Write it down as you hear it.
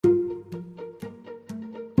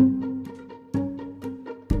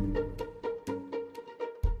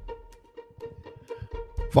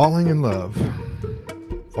Falling in love.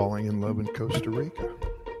 Falling in love in Costa Rica.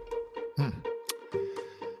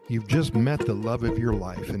 You've just met the love of your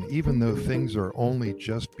life, and even though things are only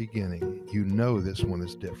just beginning, you know this one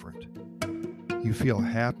is different. You feel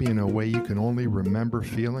happy in a way you can only remember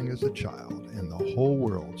feeling as a child, and the whole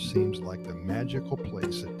world seems like the magical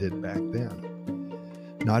place it did back then.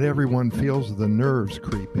 Not everyone feels the nerves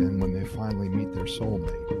creep in when they finally meet their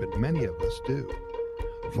soulmate, but many of us do.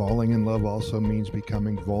 Falling in love also means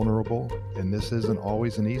becoming vulnerable, and this isn't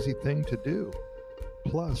always an easy thing to do.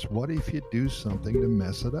 Plus, what if you do something to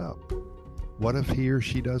mess it up? What if he or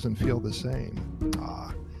she doesn't feel the same?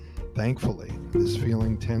 Thankfully, this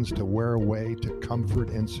feeling tends to wear away to comfort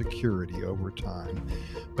and security over time.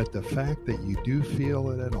 But the fact that you do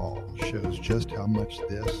feel it at all shows just how much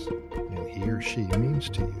this and he or she means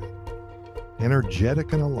to you.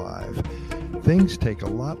 Energetic and alive, things take a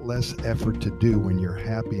lot less effort to do when you're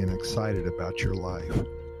happy and excited about your life.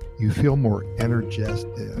 You feel more enthusiastic,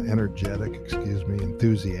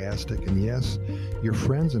 and yes, your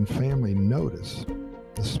friends and family notice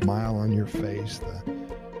the smile on your face, the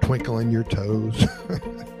twinkle in your toes.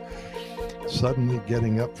 Suddenly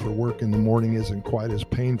getting up for work in the morning isn't quite as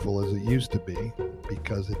painful as it used to be,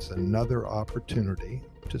 because it's another opportunity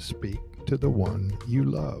to speak to the one you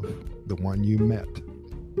love, the one you met.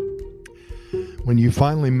 When you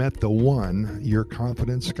finally met the one, your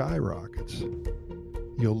confidence skyrockets.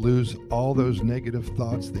 You'll lose all those negative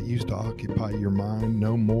thoughts that used to occupy your mind.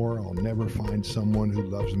 No more, I'll never find someone who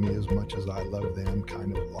loves me as much as I love them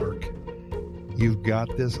kind of lark. You've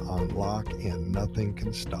got this on lock and nothing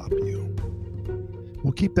can stop you.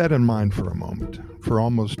 We'll keep that in mind for a moment. For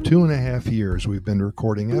almost 2.5 years, we've been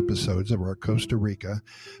recording episodes of our Costa Rica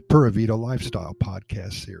Pura Vida Lifestyle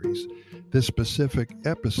podcast series. This specific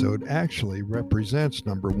episode actually represents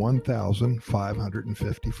number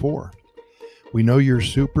 1554. We know you're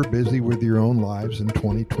super busy with your own lives in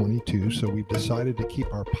 2022, so we've decided to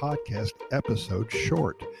keep our podcast episodes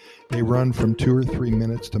short. They run from 2 or 3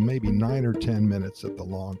 minutes to maybe 9 or 10 minutes at the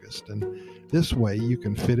longest, and this way you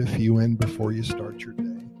can fit a few in before you start your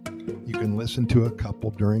day. You can listen to a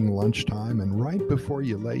couple during lunchtime and right before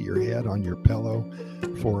you lay your head on your pillow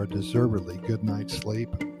for a deservedly good night's sleep.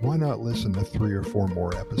 Why not listen to 3 or 4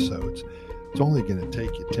 more episodes? It's only going to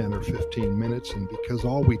take you 10 or 15 minutes, and because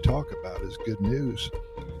all we talk about is good news,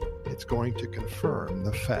 it's going to confirm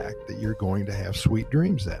the fact that you're going to have sweet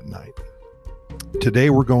dreams that night. Today,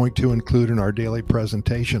 we're going to include in our daily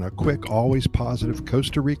presentation a quick, always positive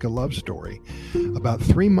Costa Rica love story. About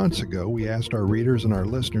 3 months ago, we asked our readers and our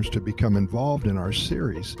listeners to become involved in our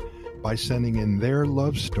series by sending in their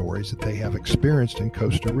love stories that they have experienced in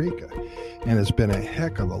Costa Rica. And it's been a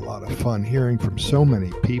heck of a lot of fun hearing from so many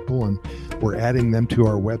people, and we're adding them to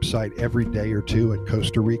our website every day or two at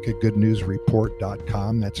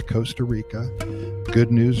CostaRicaGoodNewsReport.com. That's Costa Rica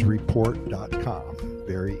GoodNewsReport.com.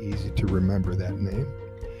 Very easy to remember that name.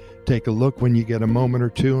 Take a look when you get a moment or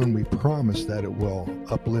two, and we promise that it will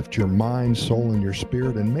uplift your mind, soul, and your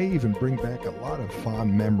spirit, and may even bring back a lot of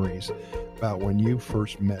fond memories about when you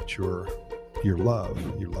first met your love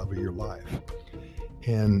of your life.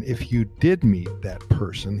 And if you did meet that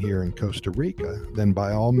person here in Costa Rica, then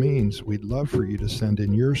by all means, we'd love for you to send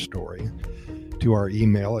in your story to our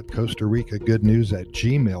email at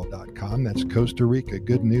CostaRicaGoodNews@gmail.com. That's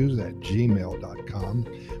CostaRicaGoodNews@gmail.com.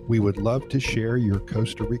 We would love to share your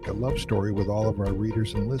Costa Rica love story with all of our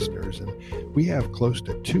readers and listeners, and we have close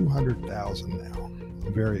to 200,000 now.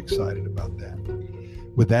 I'm very excited about that.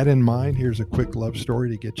 With that in mind, here's a quick love story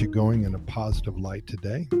to get you going in a positive light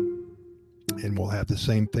today, and we'll have the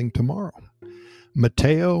same thing tomorrow.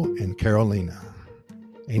 Mateo and Carolina,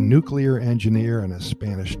 a nuclear engineer and a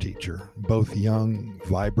Spanish teacher, both young,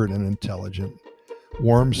 vibrant, and intelligent,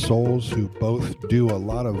 warm souls who both do a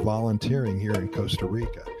lot of volunteering here in Costa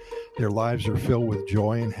Rica. Their lives are filled with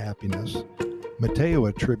joy and happiness. Mateo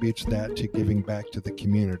attributes that to giving back to the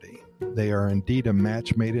community. They are indeed a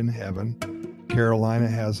match made in heaven. Carolina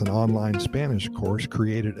has an online Spanish course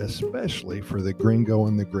created especially for the gringo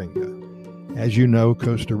and the gringa. As you know,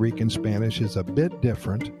 Costa Rican Spanish is a bit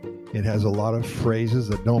different. It has a lot of phrases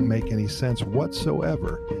that don't make any sense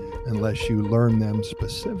whatsoever unless you learn them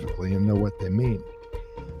specifically and know what they mean.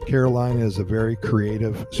 Carolina is a very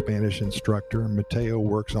creative Spanish instructor. Mateo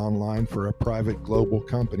works online for a private global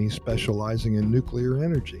company specializing in nuclear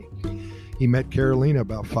energy. He met Carolina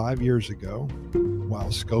about 5 years ago while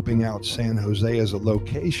scoping out San Jose as a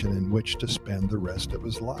location in which to spend the rest of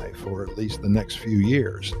his life, or at least the next few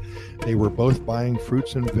years. They were both buying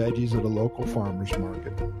fruits and veggies at a local farmer's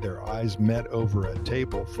market. Their eyes met over a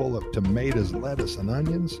table full of tomatoes, lettuce, and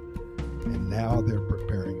onions, and now they're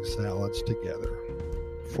preparing salads together.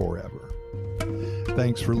 forever.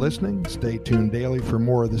 Thanks for listening. Stay tuned daily for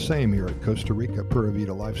more of the same here at Costa Rica Pura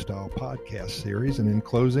Vida Lifestyle Podcast Series. And in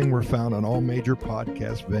closing, we're found on all major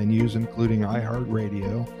podcast venues, including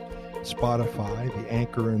iHeartRadio, Spotify, the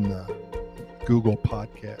Anchor and the Google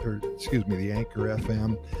the Anchor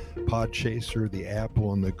FM, Podchaser, the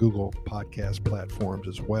Apple and the Google podcast platforms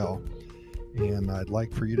as well. And I'd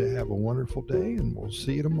like for you to have a wonderful day, and we'll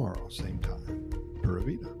see you tomorrow, same time. Pura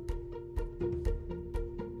Vida.